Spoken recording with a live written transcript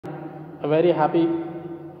A very happy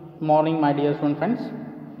morning, my dear student friends.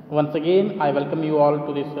 Once again, I welcome you all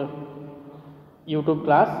to this YouTube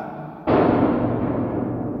class.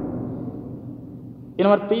 In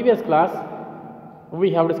our previous class,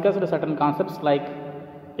 we have discussed certain concepts like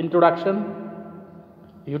introduction,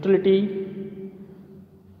 utility,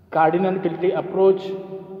 cardinal utility approach,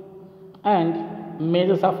 and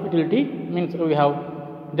measures of utility. Means we have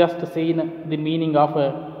just seen the meaning of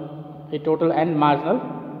a total and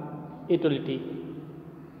marginal utility.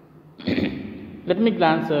 Let me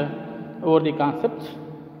glance over the concepts.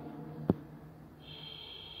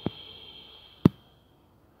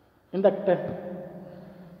 In that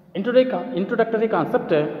introductory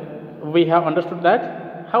concept, we have understood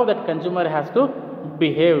that how that consumer has to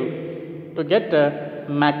behave to get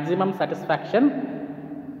maximum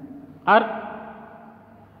satisfaction. Or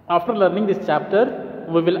after learning this chapter,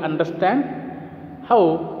 we will understand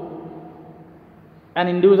how an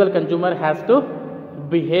individual consumer has to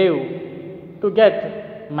behave to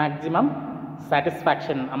get maximum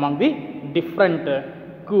satisfaction among the different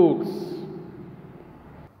goods.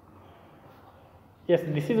 Yes,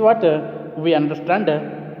 this is what we understand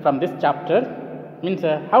from this chapter. Means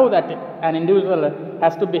how that an individual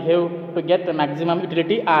has to behave to get maximum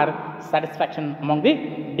utility or satisfaction among the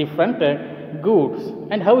different goods,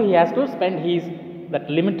 and how he has to spend his that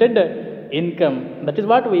limited income. That is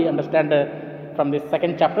what we understand from this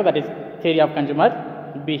second chapter, that is theory of consumer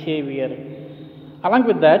behavior. Along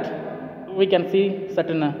with that, we can see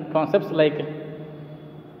certain concepts like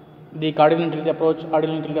the cardinal utility approach,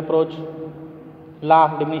 ordinal utility approach, law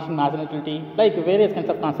of diminishing marginal utility, like various kinds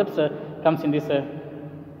of concepts comes in this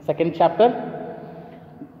second chapter.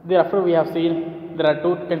 Thereafter, we have seen there are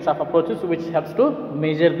two kinds of approaches which helps to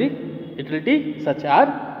measure the utility, such as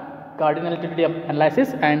cardinal utility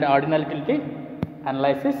analysis and ordinal utility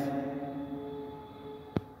analysis.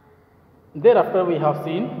 Thereafter, we have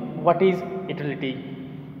seen what is utility.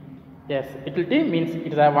 Yes, utility means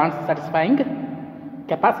it is a wants satisfying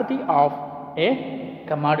capacity of a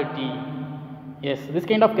commodity. Yes, this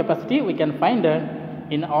kind of capacity we can find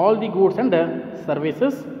in all the goods and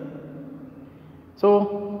services.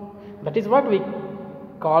 So that is what we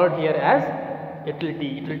called here as utility.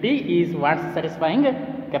 Utility is wants satisfying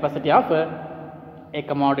capacity of a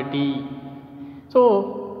commodity.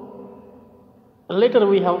 So later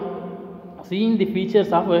we have seen the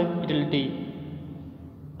features of utility.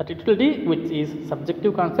 That utility, which is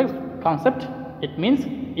subjective concept, it means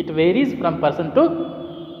it varies from person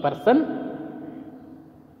to person.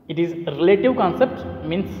 It is relative concept,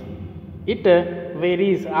 means it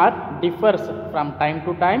varies or differs from time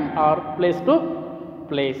to time or place to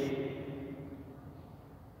place.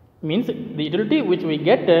 Means the utility which we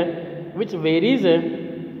get which varies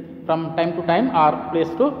from time to time or place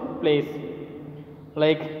to place.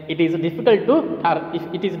 Like it is difficult to, or if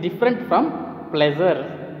it is different from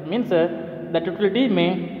pleasure, means that utility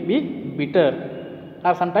may be bitter,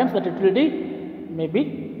 or sometimes that utility may be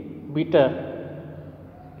bitter.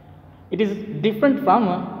 It is different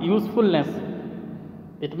from usefulness.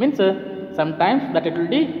 It means sometimes that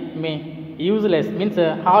utility may useless, means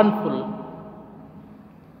harmful.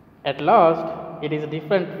 At last, it is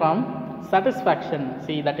different from satisfaction.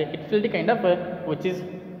 See that utility kind of which is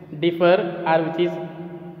differ or which is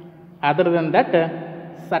other than that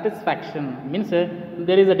satisfaction, means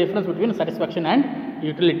there is a difference between satisfaction and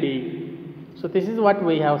utility. So this is what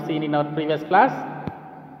we have seen in our previous class.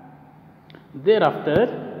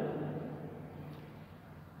 Thereafter,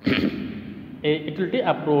 a utility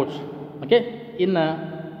approach. Okay, in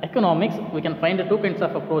economics we can find two kinds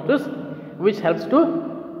of approaches which helps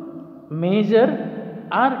to measure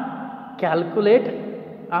or calculate,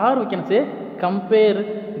 or we can say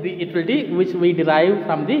compare the utility which we derive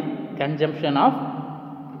from the consumption of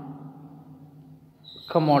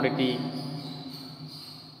commodity.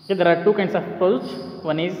 Okay, there are two kinds of approach.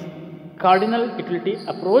 One is cardinal utility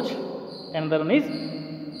approach, and another one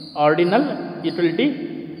is ordinal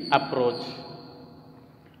utility approach.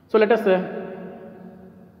 So let us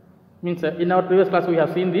means in our previous class we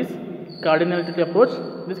have seen this cardinal utility approach.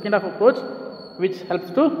 This kind of approach which helps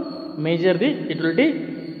to measure the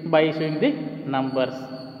utility by showing the numbers.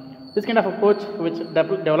 This kind of approach which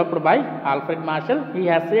developed by Alfred Marshall, he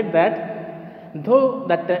has said that though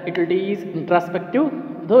that utility is introspective,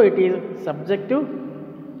 though it is subjective,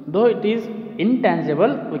 though it is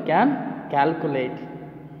intangible, we can calculate.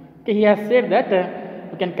 Okay, he has said that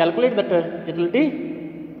we can calculate that utility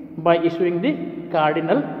by issuing the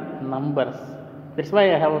cardinal numbers. That's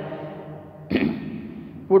why I have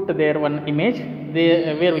put there one image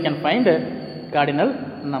there where we can find cardinal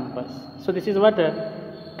numbers. So this is what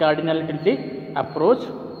cardinal utility approach.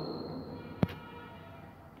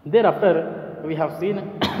 Thereafter, we have seen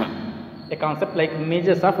a concept like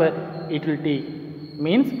measures of utility.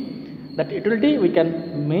 Means that utility we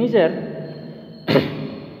can measure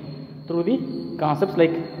through the concepts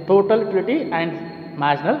like total utility and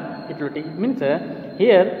marginal utility. Means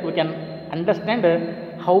here we can understand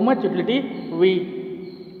how much utility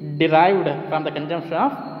we derived from the consumption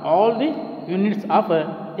of all the units of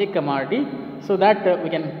a commodity, so that we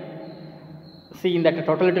can see in that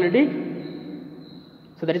total utility.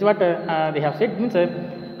 So that is what they have said, means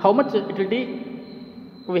how much utility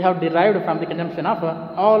we have derived from the consumption of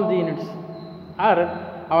all the units or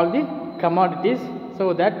all the commodities,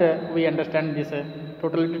 so that we understand this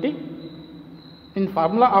total utility. In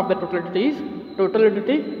formula of the total utility is total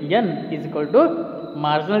utility N is equal to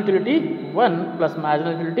marginal utility 1 plus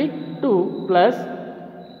marginal utility 2 plus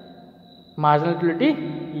marginal utility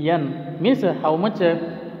N, means how much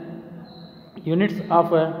units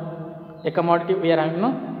of a commodity we are having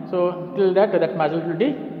now. So till that marginal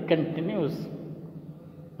utility continues.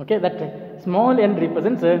 Okay, that small n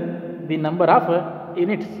represents the number of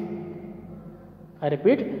units. I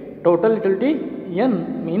repeat, total utility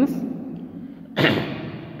N means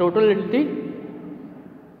total utility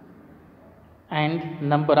and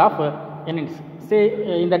number of units.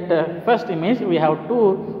 Say in that first image we have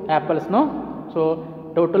 2 apples now. So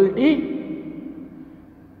total utility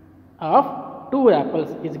of 2 apples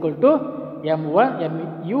is equal to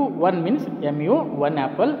mu1 means mu 1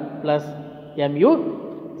 apple plus mu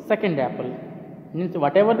second apple, means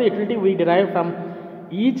whatever the utility we derive from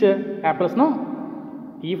each apples now,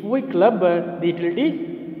 if we club the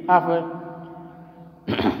utility of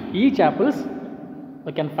each apples,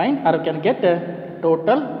 we can find or we can get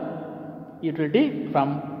total utility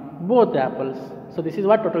from both apples. So this is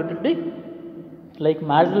what total utility. Like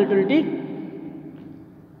marginal utility,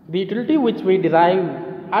 the utility which we derive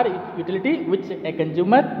or utility which a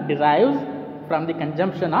consumer derives from the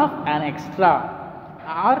consumption of an extra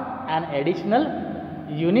or an additional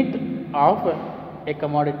unit of a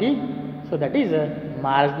commodity. So that is a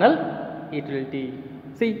marginal utility.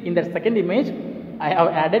 See in that second image I have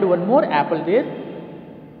added one more apple there.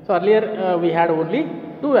 So earlier we had only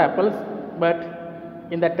 2 apples, but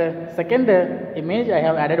in that second image I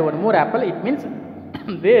have added one more apple. It means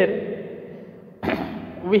there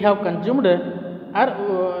we have consumed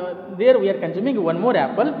or there we are consuming one more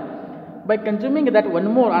apple. By consuming that one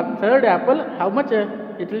more or third apple, how much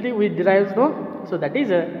utility we derive from? So that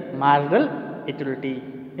is a marginal utility.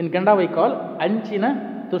 In Kannada we call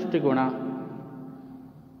anchina tushtiguna.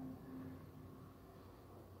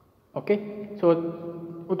 Okay, so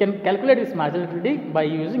we can calculate this marginal utility by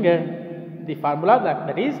using the formula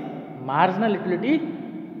that is marginal utility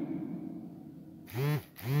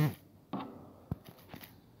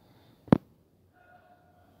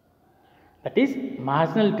that is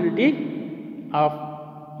marginal utility of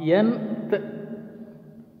nth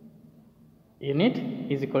unit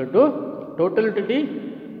is equal to total utility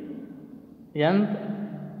nth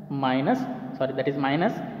minus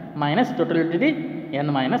minus total utility n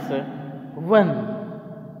minus 1.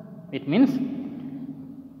 It means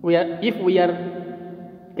if we are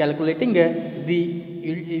calculating the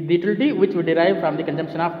utility which we derive from the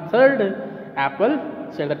consumption of third apple,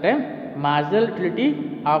 so at the time marginal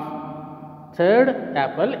utility of third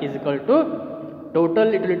apple is equal to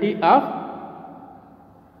total utility of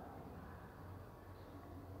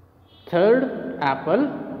third apple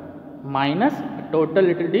minus total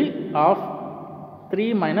utility of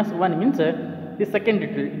 3 minus 1 means the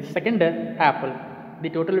second apple, the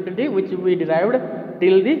total utility which we derived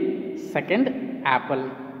till the second apple,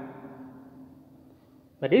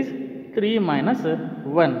 that is 3 minus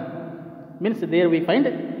 1, means there we find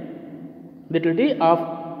the utility of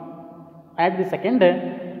at the second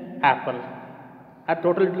apple, at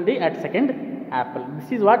total utility at second apple.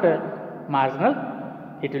 This is what marginal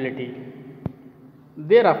utility.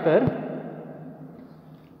 Thereafter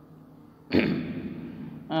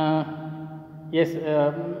yes,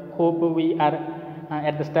 hope we are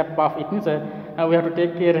at the step of it, means we have to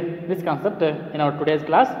take care this concept in our today's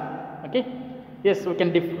class. Okay, yes, we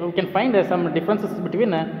can find some differences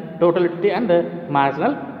between total utility and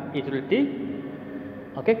marginal utility.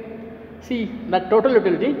 Okay, see that total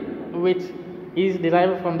utility which is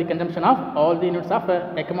derived from the consumption of all the units of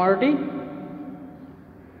a commodity.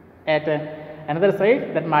 At another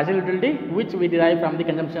side, that marginal utility which we derive from the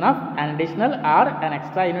consumption of an additional or an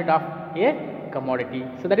extra unit of a commodity.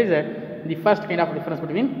 So that is the first kind of difference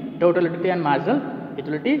between total utility and marginal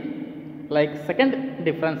utility. Like second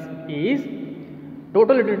difference is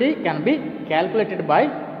total utility can be calculated by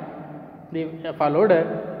the followed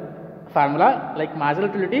formula, like marginal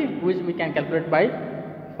utility which we can calculate by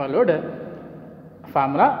followed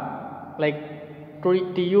formula like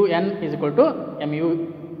TUN is equal to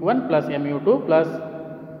MU1 plus MU2 plus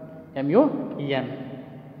MUN.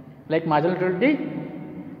 Like marginal utility,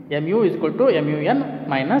 MU is equal to MUN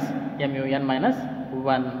minus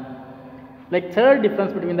 1. Like third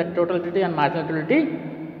difference between the total utility and marginal utility,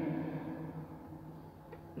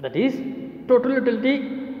 that is total utility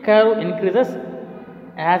curve increases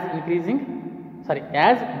as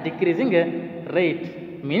decreasing rate,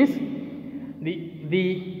 means the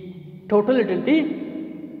total utility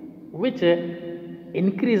which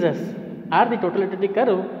increases, or the total utility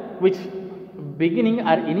curve which beginning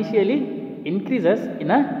or initially increases in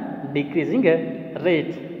a decreasing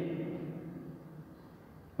rate.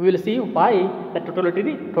 We will see why the total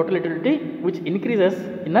utility which increases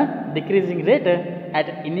in a decreasing rate at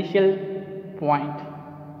initial point.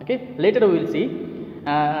 Okay, later we will see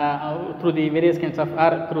through the various kinds of,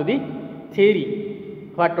 or through the theory,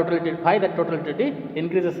 why that total utility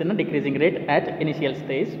increases in a decreasing rate at initial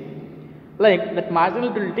stage. Like that marginal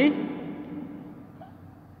utility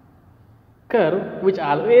curve which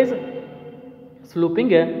always sloping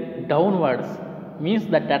downwards, means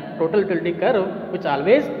that total utility curve which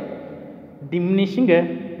always diminishing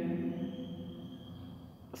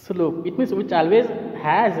slope, it means which always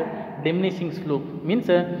has diminishing slope, means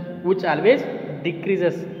which always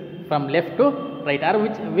decreases from left to right, or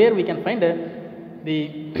where we can find the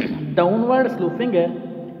downward sloping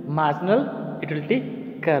marginal utility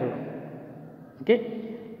curve. Okay,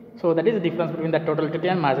 so that is the difference between the total utility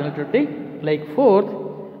and marginal utility. Like fourth,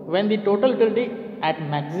 when the total utility at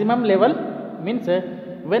maximum level, means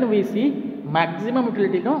when we see maximum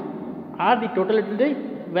utility, or the total utility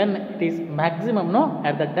when it is maximum,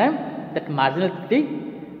 at that time that marginal utility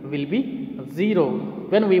will be 0.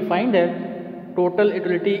 When we find total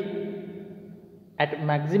utility at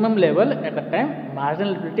maximum level, at that time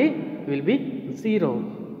marginal utility will be 0.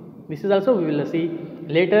 This is also we will see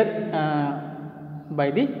later by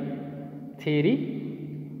the theory.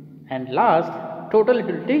 And last, total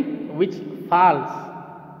utility which falls.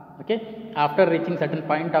 Okay, after reaching certain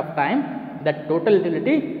point of time, that total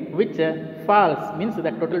utility which falls, means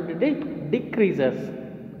that total utility decreases.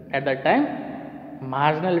 At that time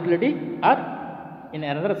marginal utility, or in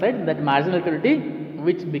another side that marginal utility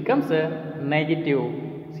which becomes negative.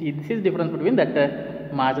 See, this is difference between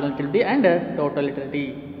that marginal utility and total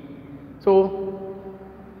utility. So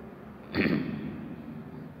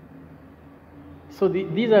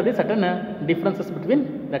these are the certain differences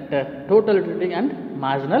between that total utility and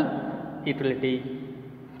marginal utility.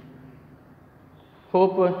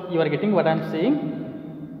 Hope you are getting what I am saying.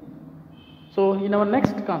 So in our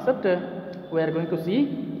next concept, we are going to see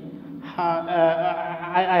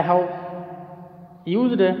I have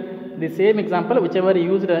used the same example whichever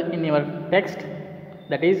used in your text,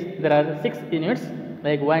 that is there are 6 units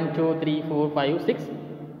like 1, 2, 3, 4, 5, 6.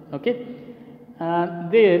 Okay,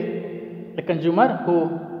 there the consumer who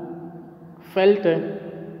felt the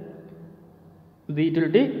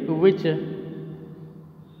utility which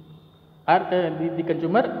the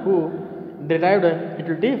consumer who derived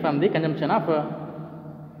utility from the consumption of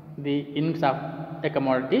the units of a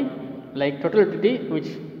commodity, like total utility which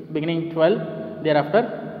beginning 12, thereafter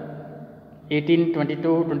 18,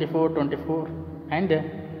 22, 24, 24 and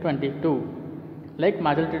 22. Like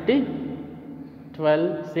marginal utility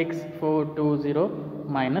 12, 6, 4, 2, 0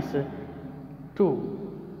 minus 2.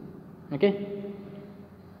 Okay,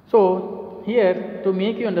 so here to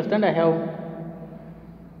make you understand, I have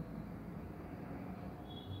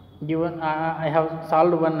given I have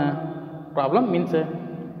solved one problem, means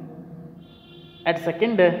at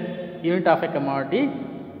second unit of a commodity,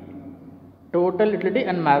 total utility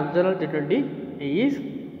and marginal utility is,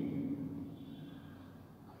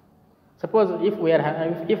 suppose if we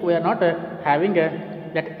are not having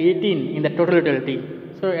that 18 in the total utility,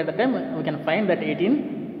 so at the time we can find that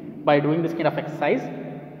 18 by doing this kind of exercise.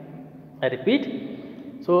 I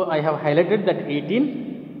repeat, so I have highlighted that 18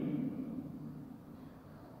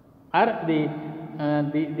 are the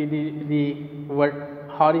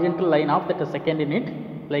horizontal line of that second unit.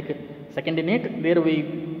 Like second unit, there we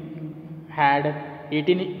had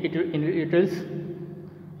 18 utils.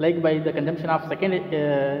 Like by the consumption of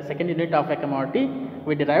second unit of a commodity,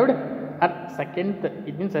 we derived at second,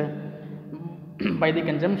 it means by the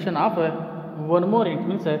consumption of one more, it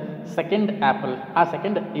means second apple or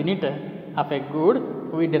second unit of a good,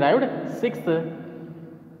 we derived 6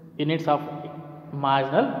 units of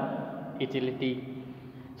marginal utility.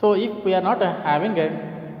 So if we are not having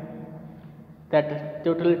that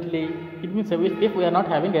total utility, it means if we are not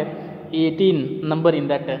having 18 number in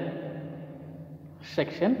that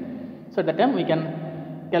section, so at that time we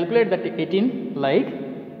can calculate that 18 like,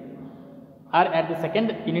 or at the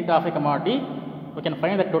second unit of a commodity we can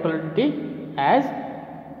find the total utility as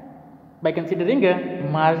by considering a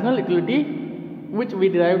marginal utility which we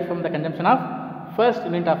derived from the consumption of first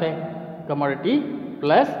unit of a commodity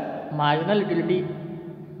plus marginal utility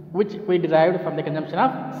which we derived from the consumption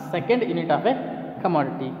of second unit of a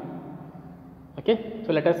commodity. Okay,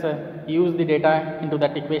 so let us use the data into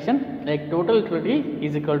that equation, like total utility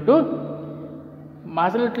is equal to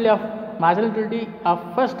marginal utility of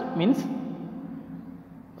first means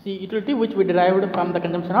the utility which we derived from the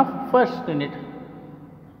consumption of first unit.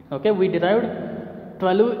 Okay, we derived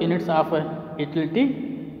 12 units of utility.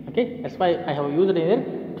 Okay, that's why I have used here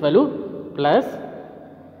 12 plus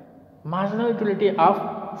marginal utility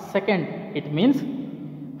of second. It means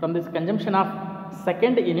from this consumption of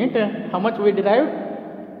second unit how much we derived?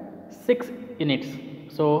 6 units.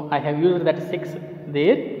 So I have used that 6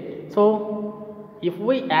 there. So if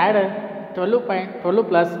we add 12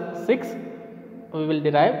 plus 6, we will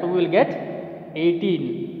get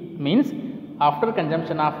 18, means after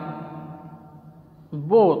consumption of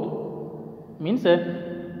both, means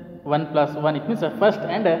 1 plus 1, it means first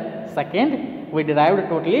and second, we derived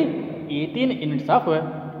totally 18 units of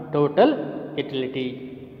total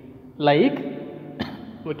utility. Like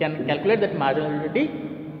we can calculate that marginal utility.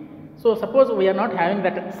 So suppose we are not having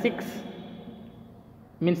that 6,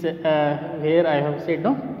 means here I have said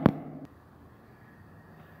no.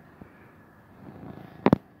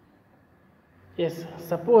 Yes,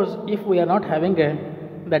 suppose if we are not having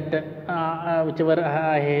that whichever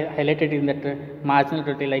I highlighted in that marginal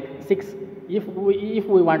utility like 6, if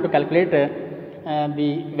we want to calculate the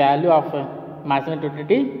value of marginal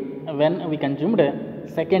utility when we consumed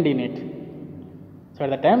second unit, so at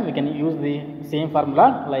that time we can use the same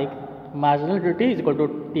formula, like marginal utility is equal to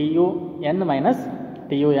TUN minus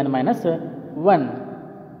 1.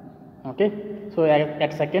 Okay, so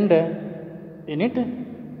at second unit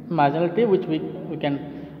marginality which we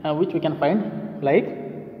can find, like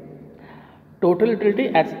total utility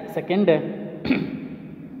at second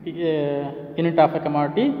unit of a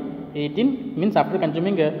commodity 18, means after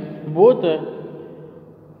consuming both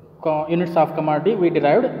units of commodity we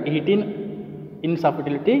derived 18 units of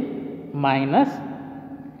utility minus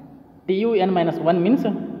TUN minus 1 means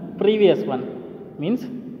previous one, means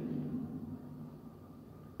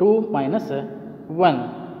 2 minus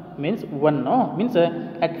 1 means 1, no, means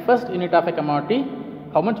at first unit of a commodity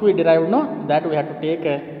how much we derived, no, that we have to take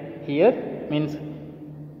here, means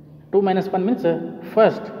 2 minus 1 means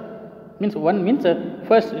first, means 1 means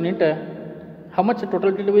first unit, how much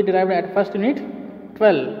total utility we derived at first unit?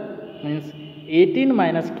 12, means 18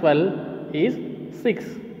 minus 12 is 6.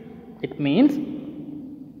 It means,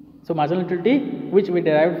 so marginal utility which we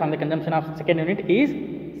derived from the consumption of second unit is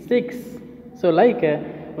 6. So like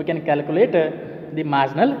we can calculate the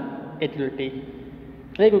marginal utility.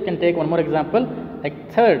 Like we can take one more example,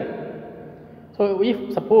 like third. So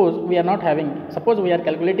if suppose we are not having, suppose we are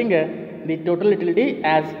calculating the total utility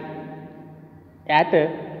as at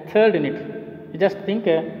third unit. Just think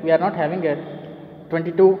we are not having a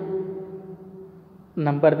 22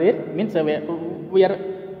 number there, means we are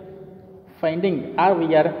finding, or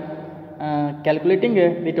we are calculating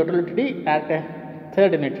the total utility at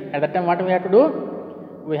third unit. At that time what we have to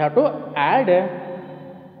do? We have to add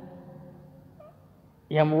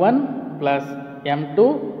M1 plus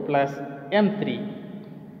M2 plus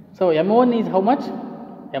M3. So M1 is how much?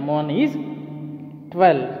 M1 is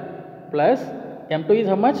 12 plus M2 is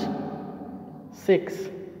how much? 6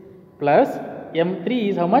 plus M3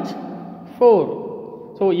 is how much?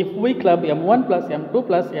 4. So if we club M1 plus M2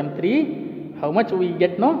 plus M3, how much we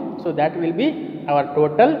get, no? So that will be our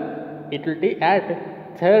total utility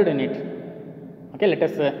at third unit. Okay, let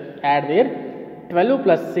us add there. 12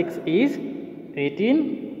 plus 6 is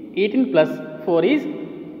 18, 18 plus 4 is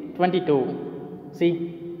 22.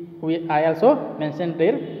 See, I also mentioned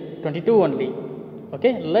there 22 only.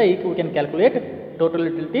 Okay, like we can calculate total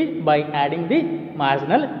utility by adding the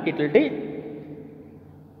marginal utility.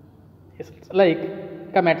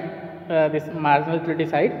 Like come at this marginal utility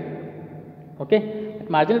side. Okay,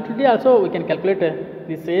 marginal utility also we can calculate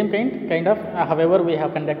the same kind of, however we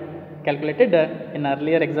have calculated in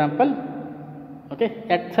earlier example. Okay,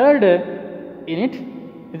 at third unit,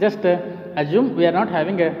 just assume we are not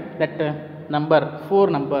having that number 4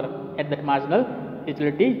 number at that marginal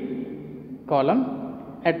utility column.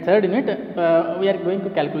 At third unit we are going to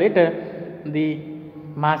calculate the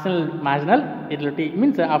marginal utility,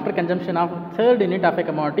 means after consumption of third unit of a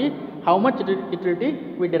commodity how much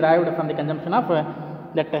utility we derived from the consumption of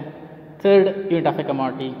that third unit of a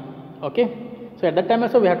commodity. Okay, So at that time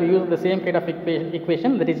also we have to use the same kind of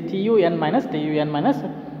equation, that is TUN minus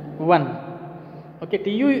 1. Okay,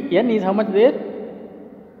 TUN is how much there?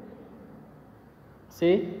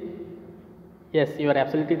 Say, yes, you are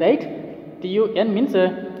absolutely right. TUN means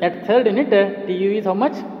at third unit TU is how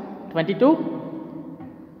much? 22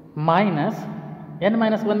 minus n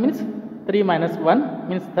minus 1 means 3 minus 1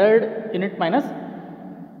 means third unit minus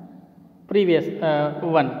previous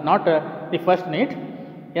 1, not the first unit.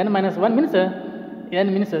 N minus 1 means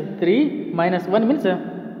n means 3 minus 1 means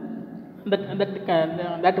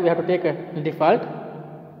that we have to take default.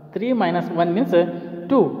 3 minus 1 means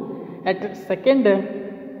 2. At second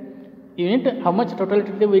unit, how much total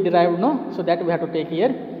utility we derived? No, so that we have to take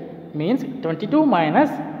here, means 22 minus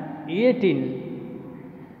 18.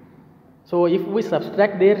 So if we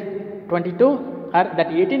subtract there 22 or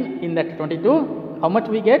that 18 in that 22, how much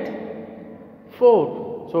we get?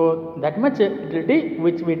 4. So that much utility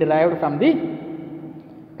which we derived from the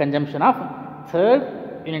consumption of third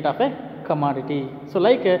unit of a commodity. So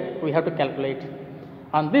like we have to calculate.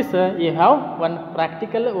 On this you have one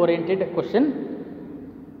practical oriented question.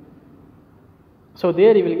 So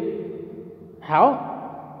there you will have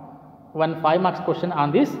one 5 marks question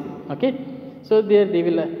on this. Okay, so there they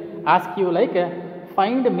will ask you like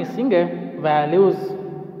find missing values.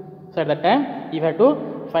 So at that time you have to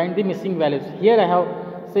find the missing values. Here I have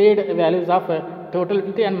said values of total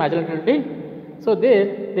utility and marginal utility. So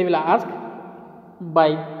there they will ask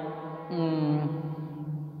by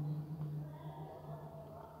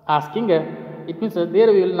asking it means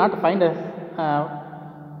there we will not find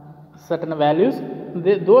certain values.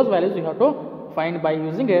 Those values you have to find by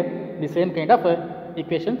using the same kind of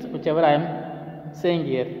equations whichever I am saying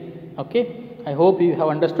here. Okay, I hope you have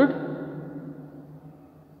understood.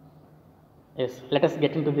 Yes, let us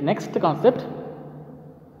get into the next concept.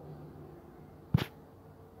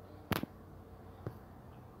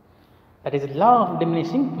 That is law of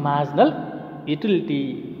diminishing marginal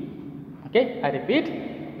utility. Okay, I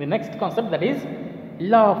repeat, the next concept, that is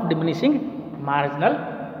law of diminishing marginal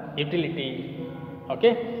utility.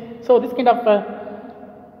 Okay, so this kind of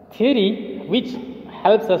theory which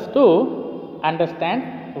helps us to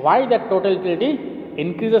understand why the total utility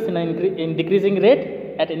increases in decreasing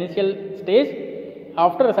rate at initial stage.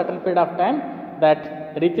 After a certain period of time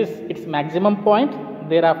that reaches its maximum point,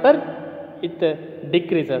 thereafter it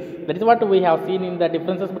decreases. That is what we have seen in the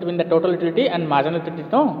differences between the total utility and marginal utility.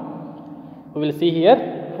 No, we will see here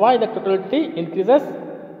why the total utility increases,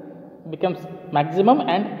 becomes maximum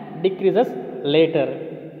and decreases later.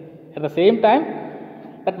 At the same time,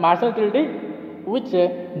 that marginal utility which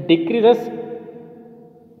decreases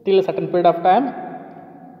till a certain period of time,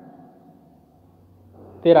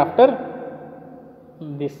 thereafter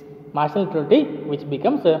this marginal utility which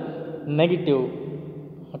becomes negative.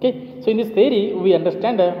 Okay, so in this theory we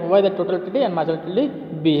understand why the total utility and marginal utility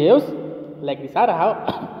behaves like this, or how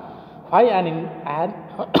why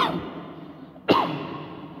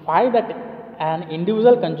that an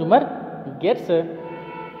individual consumer gets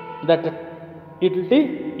that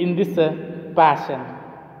utility in this fashion,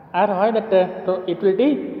 or why that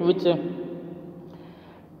utility which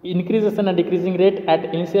increases in a decreasing rate at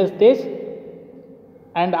initial stage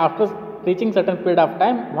and after reaching certain period of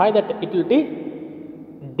time, why that utility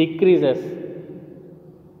decreases,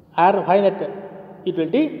 or why that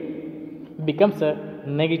utility becomes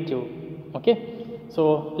negative. Okay,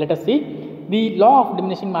 so let us see. The law of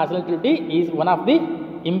diminishing marginal utility is one of the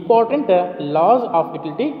important laws of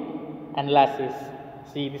utility analysis.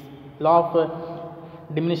 See, this law of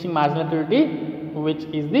diminishing marginal utility, which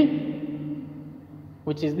is the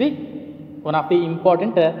one of the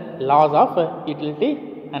important laws of utility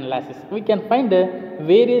analysis. We can find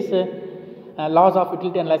various laws of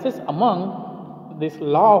utility analysis among this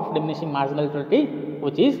law of diminishing marginal utility,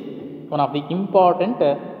 which is one of the important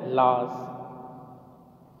laws.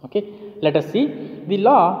 Okay, let us see. The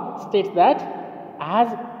law states that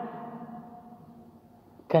as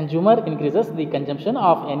consumer increases the consumption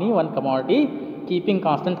of any one commodity, keeping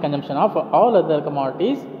constant consumption of all other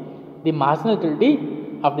commodities, the marginal utility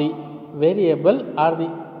of the variable or the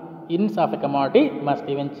units of a commodity must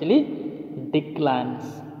eventually declines.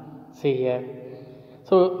 See here.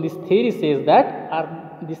 So this theory says that, or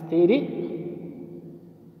this theory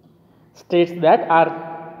states that, or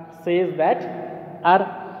says that, or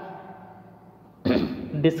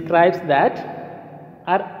describes that,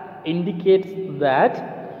 or indicates that.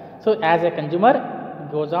 So as a consumer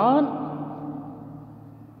goes on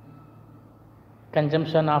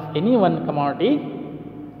consumption of any one commodity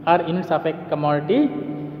or units of a commodity,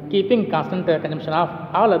 keeping constant consumption of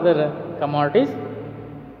all other commodities,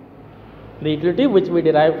 The utility which we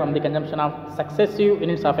derive from the consumption of successive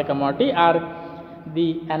units of a commodity or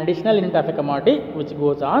an additional unit of a commodity which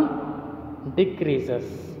goes on decreases.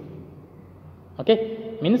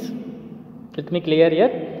 Okay, means let me clear here.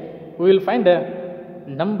 We will find a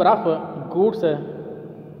number of goods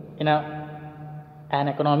in an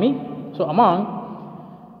economy. So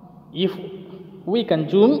if we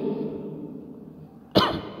consume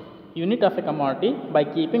unit of a commodity by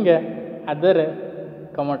keeping other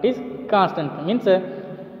commodities constant, means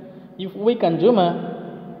if we consume a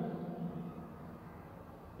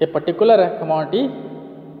particular commodity,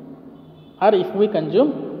 or if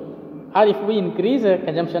we increase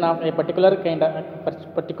consumption of a particular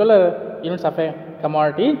units of a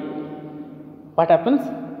commodity, what happens?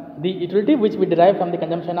 The utility which we derive from the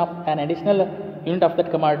consumption of an additional unit of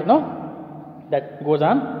that commodity, that goes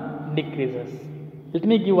on decreases. Let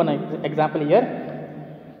me give one example here.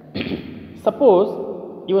 Suppose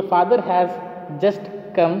your father has just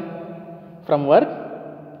come from work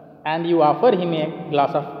and you offer him a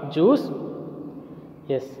glass of juice.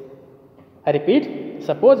 Yes, I repeat,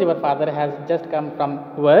 suppose your father has just come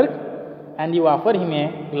from work and you offer him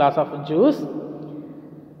a glass of juice.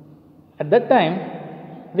 At that time,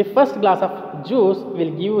 the first glass of juice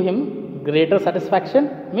will give him greater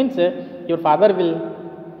satisfaction, means your father will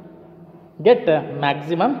get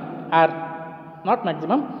maximum, or not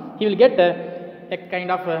maximum, he will get a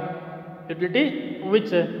kind of utility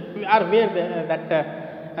which we are aware that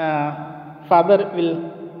father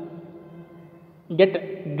will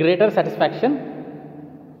get greater satisfaction.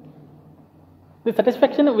 The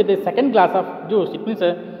satisfaction with the second glass of juice, it means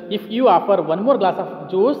if you offer one more glass of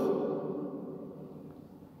juice,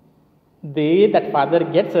 that father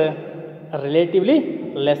gets a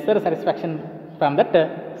relatively lesser satisfaction from that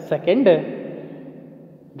second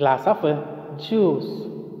glass of juice.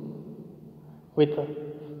 With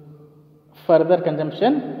further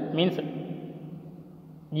consumption, means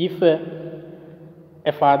if a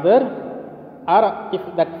father, or if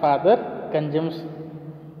that father consumes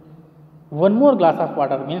one more glass of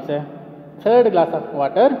water, means a third glass of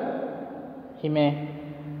water, he may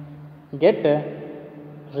get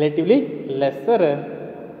relatively lesser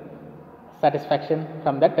satisfaction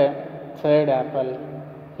from that third apple.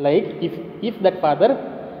 Like if that father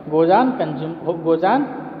goes on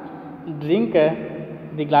drink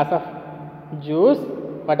the glass of juice,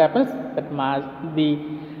 what happens? That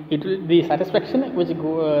the satisfaction which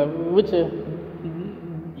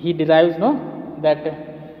he derives, that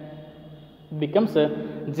becomes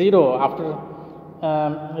zero after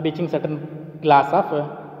reaching certain glass of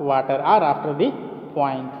water, or after the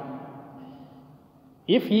point.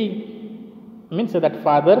 If he, means that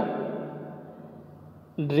father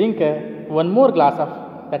drink one more glass of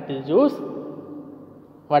that juice,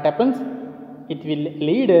 what happens? It will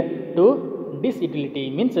lead to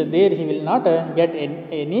disutility, means there he will not get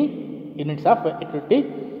any units of utility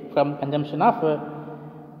from consumption of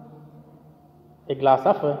a glass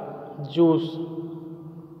of juice.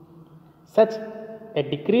 Such a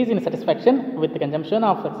decrease in satisfaction with the consumption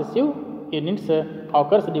of successive units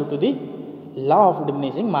occurs due to the law of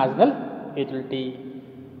diminishing marginal utility.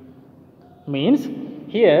 Means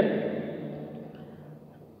here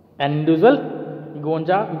an individual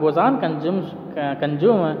goes on consume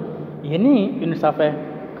any units of a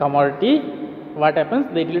commodity. What happens?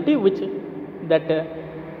 The utility which that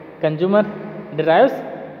consumer derives,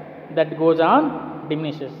 that goes on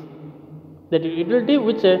diminishes. The utility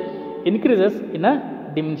which increases in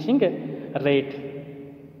a diminishing rate.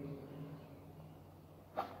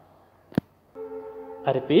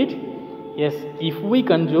 I repeat, yes, if we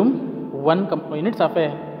consume units of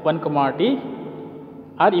one commodity,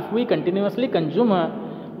 or if we continuously consume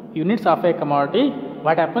units of a commodity,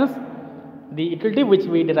 what happens? The utility which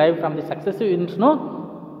we derive from the successive units,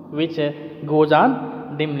 which goes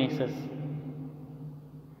on diminishes.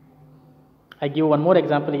 I give one more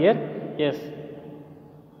example here. Yes,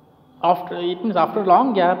 after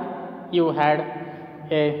long gap, you had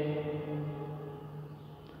a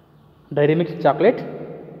dairy milk chocolate,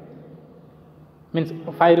 means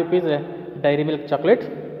 5 rupees dairy milk chocolate.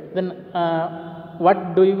 Then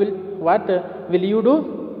what will you do?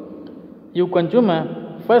 You consume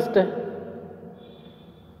first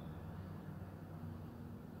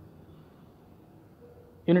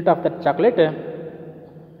unit of that chocolate,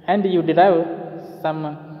 and you derive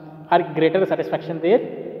some or greater satisfaction there.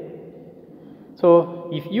 So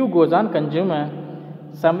if you goes on consume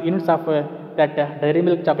some units of that dairy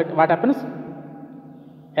milk chocolate, what happens?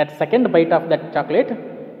 At second bite of that chocolate,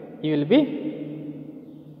 you will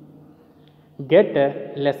get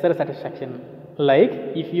lesser satisfaction. Like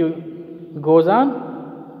if you goes on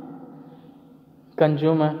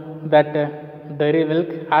consume that dairy milk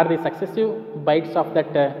or the successive bites of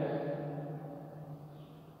that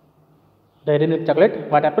dairy milk chocolate,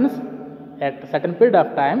 what happens? At a certain period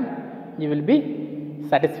of time, you will be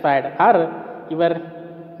satisfied, or your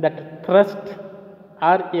that thirst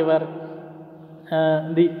or your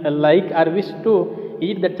the like or wish to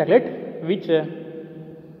eat that chocolate which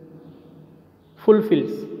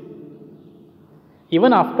fulfills.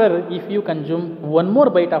 Even after, if you consume one more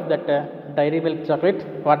bite of that dairy milk chocolate,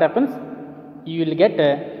 what happens? You will get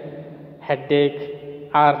a headache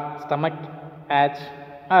or stomach ache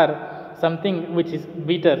or something which is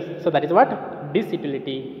bitter. So that is what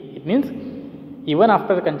disutility. It means even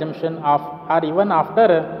after consumption of, or even after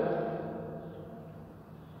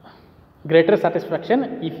greater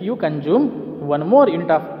satisfaction, if you consume one more unit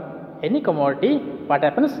of any commodity, what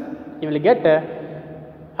happens? You will get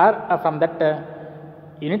or from that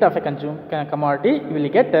unit of a commodity, you will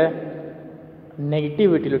get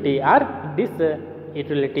negative utility or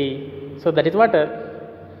disutility. So that is what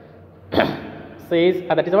says,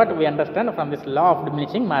 that is what we understand from this law of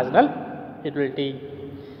diminishing marginal utility.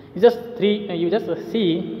 You just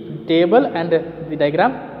see table and the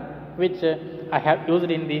diagram which I have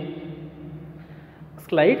used in the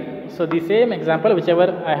slide. So the same example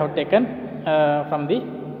whichever I have taken from the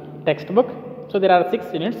textbook. So there are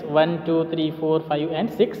 6 units, 1, 2, 3, 4, 5 and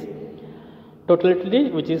 6. Total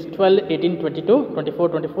utility which is 12, 18, 22, 24,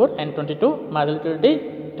 24 and 22. Marginal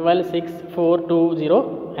utility 12, 6, 4, 2,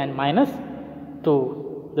 0 and minus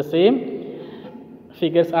 2. The same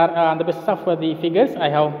figures are on the basis of the figures I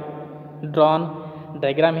have drawn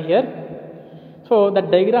diagram here. So that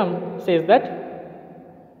diagram says that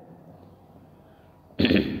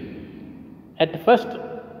at first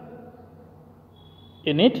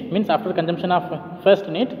unit, means after consumption of first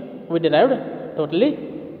unit, we derived totally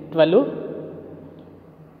 12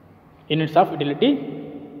 units of utility.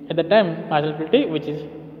 At the time marginal utility which is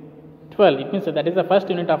 12, it means that is the first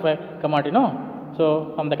unit of a commodity, no?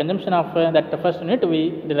 So from the consumption of that first unit,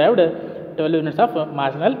 we derived 12 units of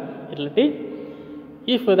marginal utility.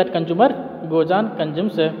 If that consumer goes on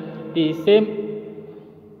consumes the same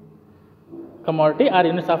commodity or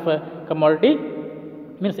units of commodity,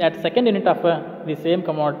 means at second unit of the same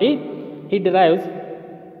commodity, he derives,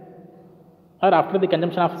 or after the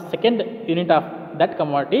consumption of second unit of that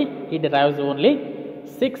commodity, he derives only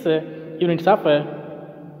 6 units of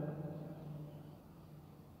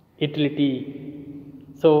utility.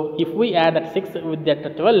 So if we add that 6 with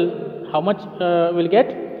that 12, how much will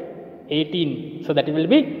get? 18. So that will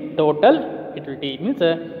be total utility. It means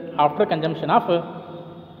after consumption of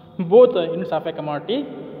both units of a commodity,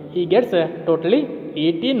 he gets totally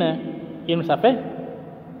 18 units of a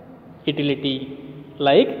utility.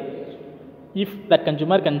 Like if that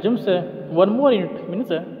consumer consumes one more unit, means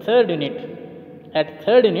third unit. At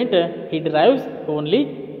third unit, he derives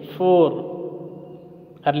only 4.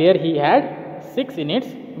 Earlier he had 6 units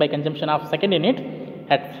by consumption of second unit.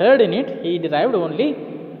 At third unit, he derived only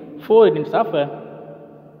 4 units of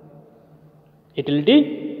utility.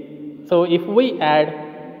 So if we add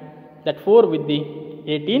that 4 with the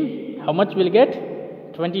 18, how much will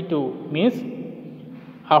get? 22. Means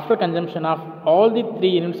after consumption of all the 3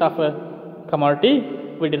 units of commodity,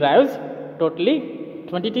 we derives totally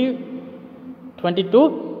 22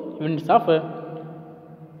 units of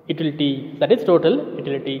utility. That is total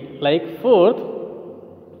utility. Like fourth,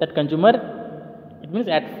 that consumer, it means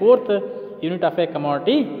at fourth unit of a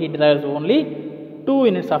commodity, he derives only 2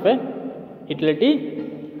 units of a utility.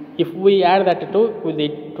 If we add that 2 with the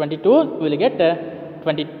 22, we will get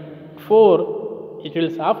 24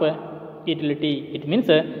 units of utility. It means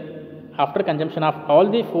after consumption of all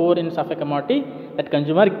the 4 units of a commodity, that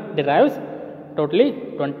consumer derives totally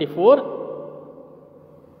 24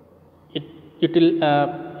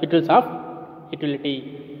 units of utility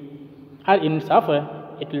or units of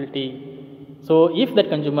utility. So if that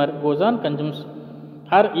consumer goes on consumes,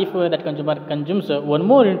 or if that consumer consumes one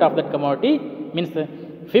more unit of that commodity, means the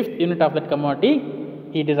 5th unit of that commodity,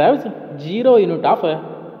 he derives 0 unit of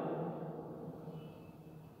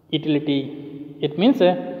utility. It means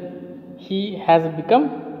he has become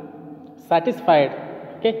satisfied.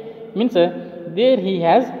 Okay, means there he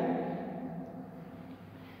has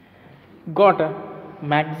got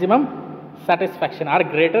maximum satisfaction or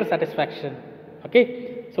greater satisfaction.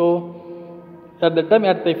 Okay, so at the time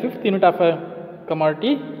at the 5th unit of a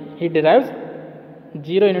commodity, he derives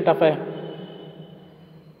 0 unit of a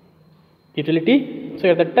utility. So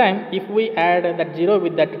at that time, if we add that 0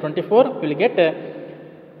 with that 24, we will get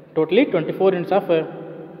totally 24 units of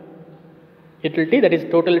utility. That is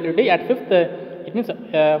total utility. At 5th, it means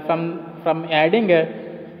from adding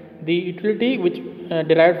the utility which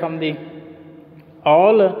derived from the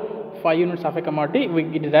all 5 units of a commodity, we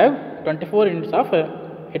derive 24 units of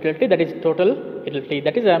utility, that is total utility,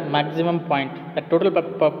 that is a maximum point, that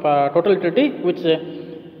total utility which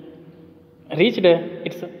reached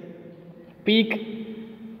its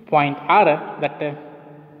peak point or that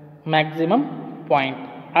maximum point,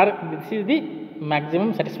 or this is the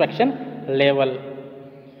maximum satisfaction level.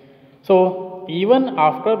 So even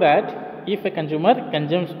after that, if a consumer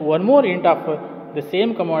consumes one more unit of the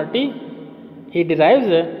same commodity, he derives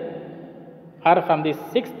or from the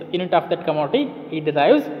 6th unit of that commodity he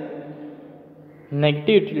derives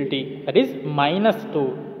negative utility, that is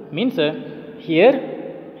 -2, means here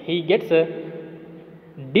he gets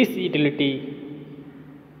disutility.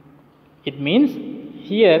 It means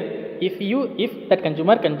here if that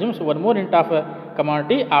consumer consumes one more unit of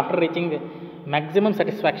commodity after reaching maximum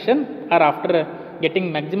satisfaction or after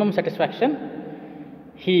getting maximum satisfaction,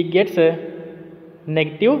 he gets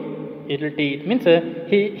negative utility. It means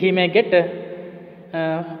he may get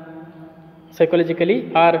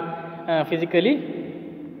psychologically or physically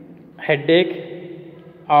headache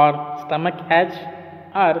or stomach ache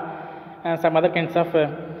or some other kinds of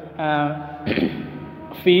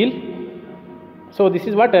feel. So this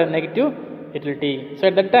is what a negative utility. So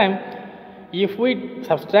at that time, if we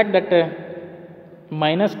subtract that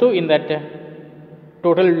 -2 in that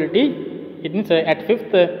total utility, it means at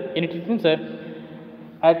 5th unit, it means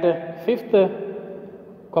at 5th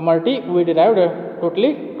commodity we derived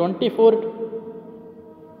totally 24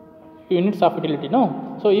 units of utility. No,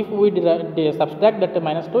 so if we subtract that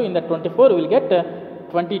 -2 in that 24, we will get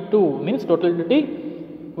 22, means total utility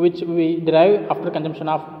which we derive after consumption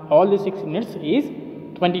of all the 6 units is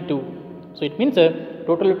 22. So it means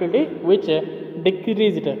total utility which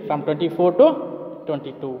decreased from 24 to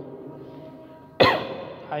 22.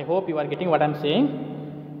 I hope you are getting what I am saying.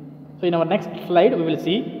 So in our next slide we will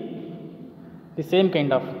see the same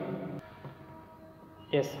kind of,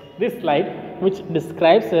 yes, this slide which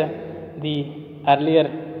describes the earlier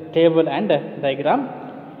table and diagram.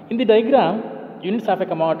 In the diagram, units of a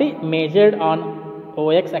commodity measured on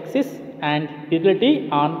OX axis and utility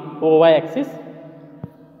on OY axis.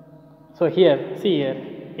 So here, see here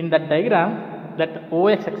in that diagram, that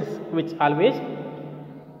OX axis which always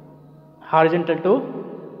horizontal to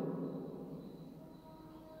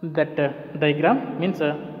that diagram means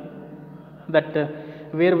that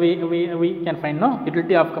where we can find no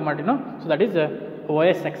utility of commodity, no, so that is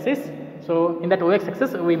OS axis. So in that OX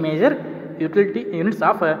axis we measure utility units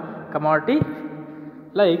of commodity,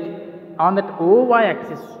 like on that OY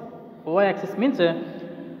axis. OY axis means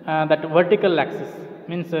that vertical axis,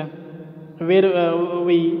 means where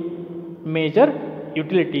we measure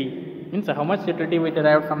utility, means how much utility we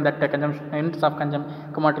derive from that consumption units of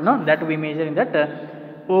commodity, no, that we measure in that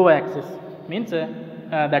OY axis, means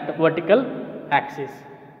that vertical axis.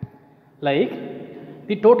 Like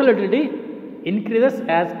the total utility increases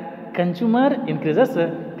as consumer increases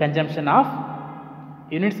consumption of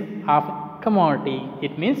units of commodity.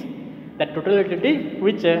 It means that total utility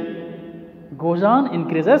which goes on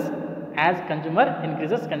increases as consumer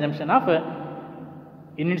increases consumption of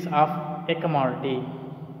units of a commodity.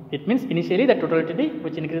 It means initially the total utility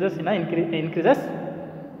which increases increases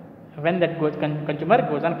when that consumer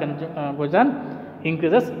goes on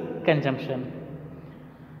increases consumption,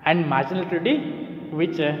 and marginal utility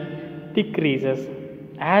which decreases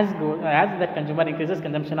as that consumer increases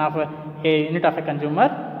consumption of a unit of a consumer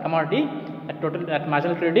commodity, that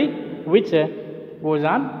marginal utility which goes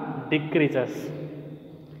on decreases,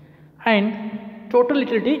 and total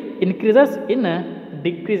utility increases in a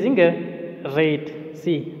decreasing rate.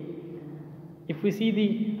 See, if we see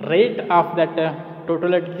the rate of that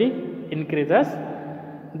total utility increases,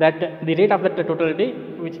 that the rate of that total utility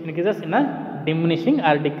which increases in a diminishing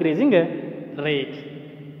or decreasing rate,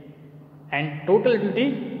 and total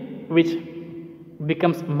utility which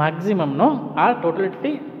becomes maximum, no, or total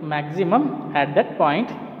utility maximum at that point,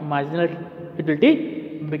 marginal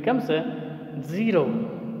utility becomes 0.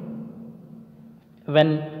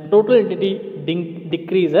 When total utility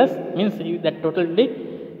decreases, means that total utility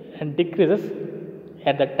decreases,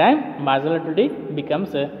 at that time marginal utility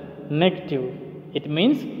becomes negative. It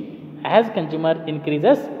means as consumer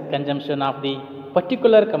increases consumption of the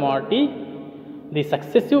particular commodity, the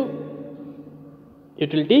successive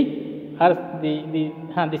utility or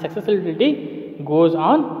the successive utility goes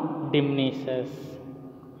on diminishes.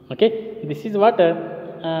 Okay, this is what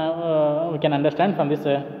we can understand from this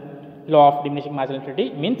law of diminishing marginal utility.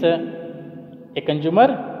 Means a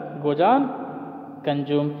consumer goes on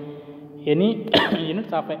consume any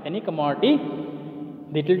units of any commodity,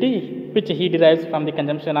 the utility which he derives from the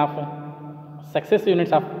consumption of successive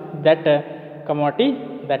units of that commodity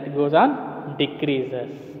that goes on decreases.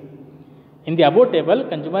 In the above table,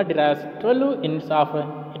 consumer derives 12 units of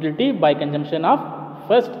utility by consumption of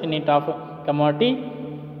first unit of commodity.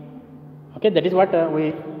 Okay, that is what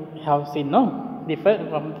we have seen now.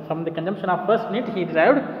 From the consumption of first unit, he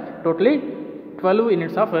derived totally 12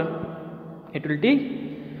 units of utility.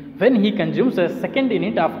 When he consumes a second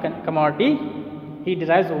unit of commodity, he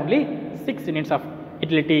derives only 6 units of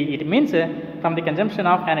utility. It means from the consumption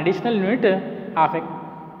of an additional unit of a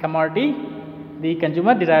commodity, the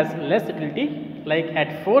consumer derives less utility. Like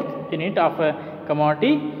at fourth unit of a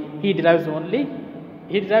commodity, he derives 0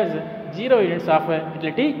 units of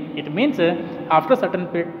utility. It means after certain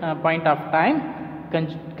point of time,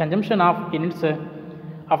 consumption of units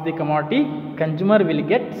of the commodity, consumer will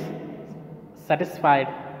get satisfied.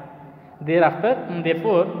 Thereafter,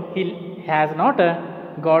 therefore, he has not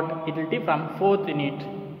got utility from fourth unit.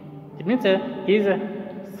 It means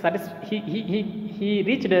he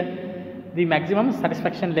reached the maximum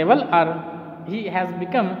satisfaction level, or he has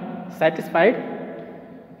become satisfied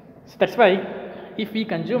if he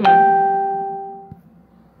consume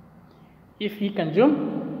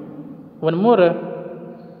one more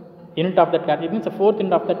unit of that commodity. It means the fourth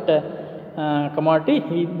unit of that commodity,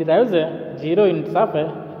 he derives 0 units of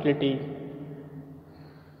utility.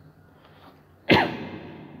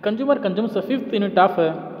 Consumer consumes the fifth unit of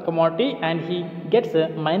commodity and he gets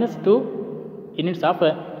minus 2 units of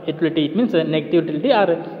utility. It means negative utility or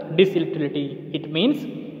disutility. It means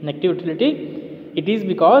negative utility. It is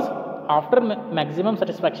because after maximum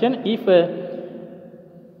satisfaction, if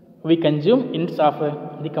we consume units of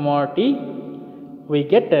the commodity, we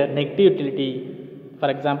get negative utility. For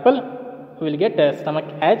example, we will get stomach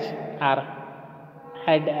edge or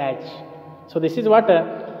head edge. So this is what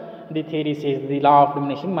the theory says, the law of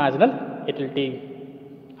diminishing marginal utility.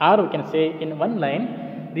 Or we can say in one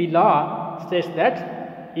line, the law states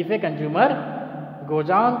that if a consumer goes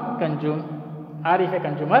on consume, or if a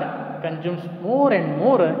consumer consumes more and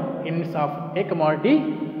more units of a commodity,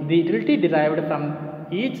 the utility derived from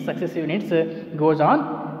each successive units goes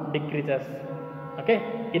on decreases. Okay,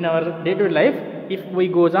 in our day-to-day life, if we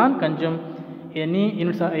goes on consume any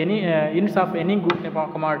units of any good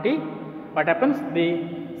commodity, what happens?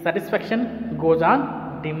 The satisfaction goes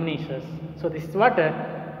on diminishes. So this is what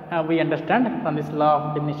we understand from this law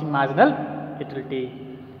of diminishing marginal utility.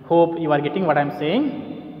 Hope you are getting what I am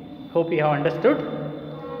saying. Hope you have understood.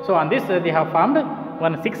 So on this they have formed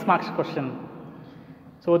one 6 marks question.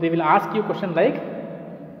 So they will ask you question like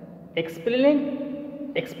explain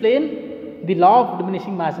the law of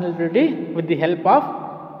diminishing marginal utility with the help of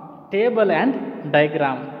table and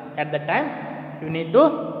diagram. At that time you need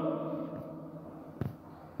to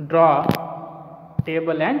draw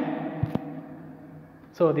table and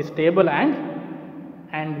this table and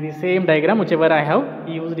the same diagram whichever I have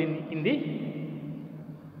used in the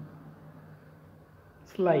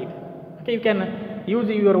slide. Okay, you can use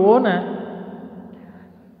your own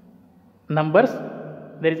numbers.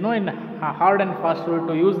 There is no hard and fast rule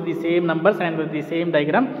to use the same numbers and with the same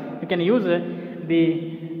diagram. You can use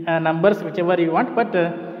the numbers whichever you want, but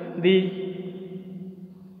the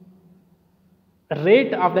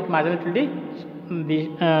rate of that marginal utility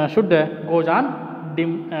should goes on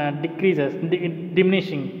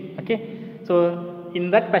diminishing. Okay, so in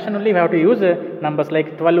that fashion only we have to use numbers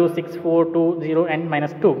like 12, 6, 4, 2, 0 and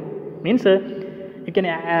minus 2. Means you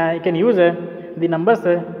can use the numbers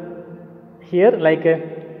here like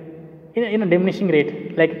in a diminishing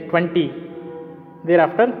rate, like 20,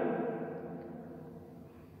 thereafter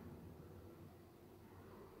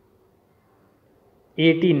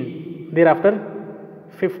 18, thereafter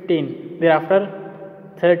 15, thereafter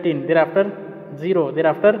 13, thereafter 0,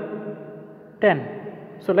 thereafter 10.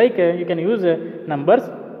 So like you can use numbers.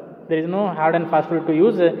 There is no hard and fast rule to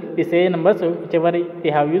use the same numbers whichever they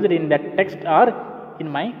have used in that text or in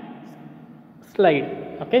my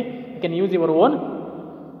slide. Okay, you can use your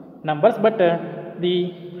own numbers, but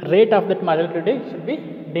the rate of that marginal utility should be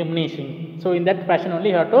diminishing. So in that fashion only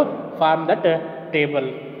you have to form that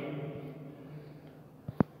table.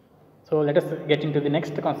 So let us get into the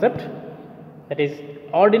next concept, that is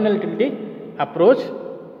ordinal utility approach.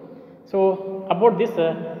 So about this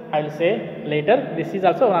I will say later. This is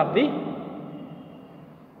also one of the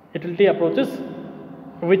utility approaches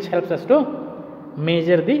which helps us to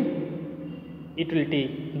measure the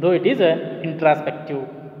utility, though it is introspective,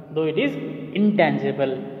 though it is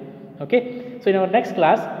intangible. Okay, so in our next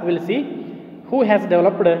class we will see who has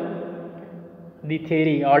developed the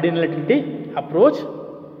theory ordinal utility approach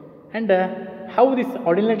and how this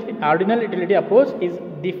ordinal utility approach is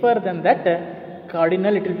differ than that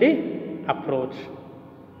cardinal utility approach,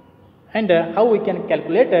 and how we can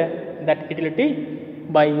calculate that utility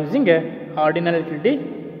by using a ordinal utility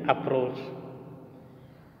approach.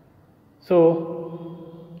 So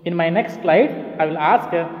in my next slide I will ask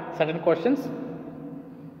certain questions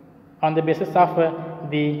on the basis of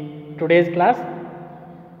the today's class.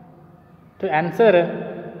 To answer,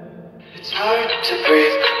 it's hard to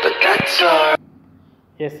breathe, but that's all.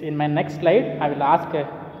 Yes, in my next slide I will ask a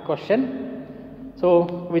question, so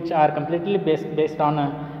which are completely based on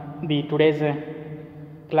the today's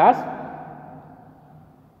class,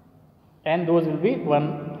 and those will be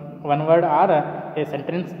one word or a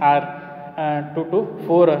sentence or 2 to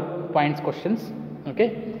 4 points questions.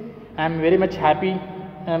 Okay, I am very much happy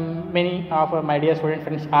many of my dear student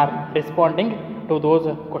friends are responding to those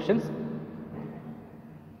questions,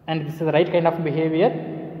 and this is the right kind of behavior.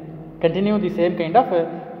 Continue the same kind of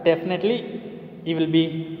definitely you will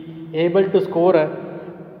be able to score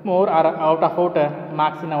more or out of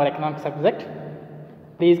marks in our economics subject.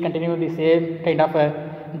 Please continue the same kind of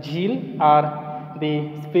zeal or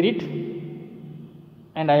the spirit,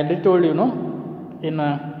 and I already told you, in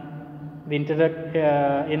the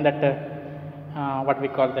in that what we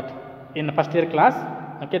call that in the first year class.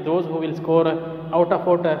 Okay, those who will score out of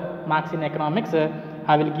marks in economics,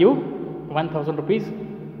 I will give 1000 rupees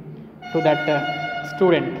to that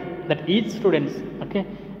student, that each students. Okay,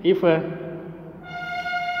 if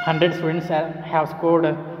 100 students have scored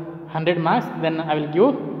 100 marks, then I will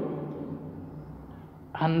give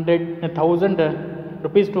 100,000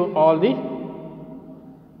 rupees to all the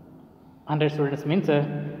 100 students. Means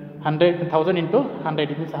 100,000 into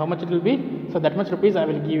 100, it means how much it will be. So that much rupees I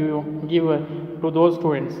will give to those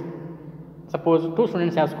students. Suppose 2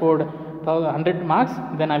 students have scored 100 marks,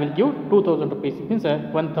 then I will give 2000 rupees. It means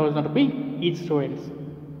 1000 rupees each students.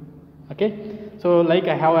 Okay, so like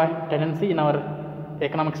I have a tendency in our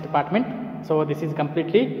economics department, so this is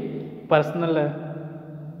completely personal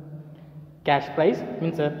cash prize.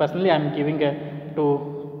 Means personally I am giving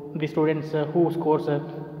to the students who scores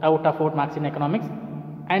out of 4 marks in economics.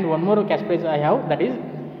 And one more cash prize I have, that is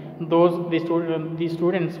the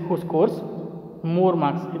students who scores more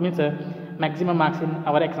marks. It means maximum marks in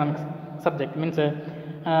our economics subject. Means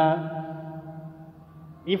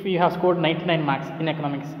if you have scored 99 marks in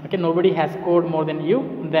economics, okay, nobody has scored more than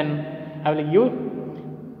you, then I will give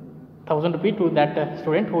 1000 rupees to that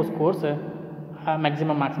student who scores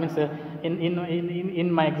maximum marks. Means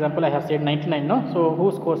in my example I have said 99, no? So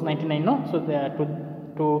who scores 99, no? So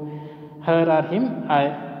to her or him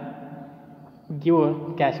I give a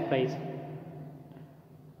cash prize.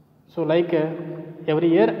 So like every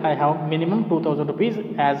year I have minimum 2000 rupees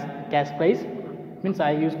as cash prize. Means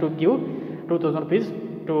I used to give 2000 rupees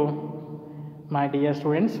to my dear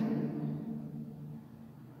students.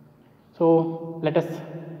 So let us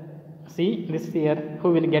see this year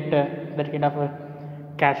who will get that kind of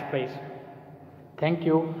cash prize. Thank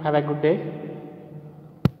you. Have a good day.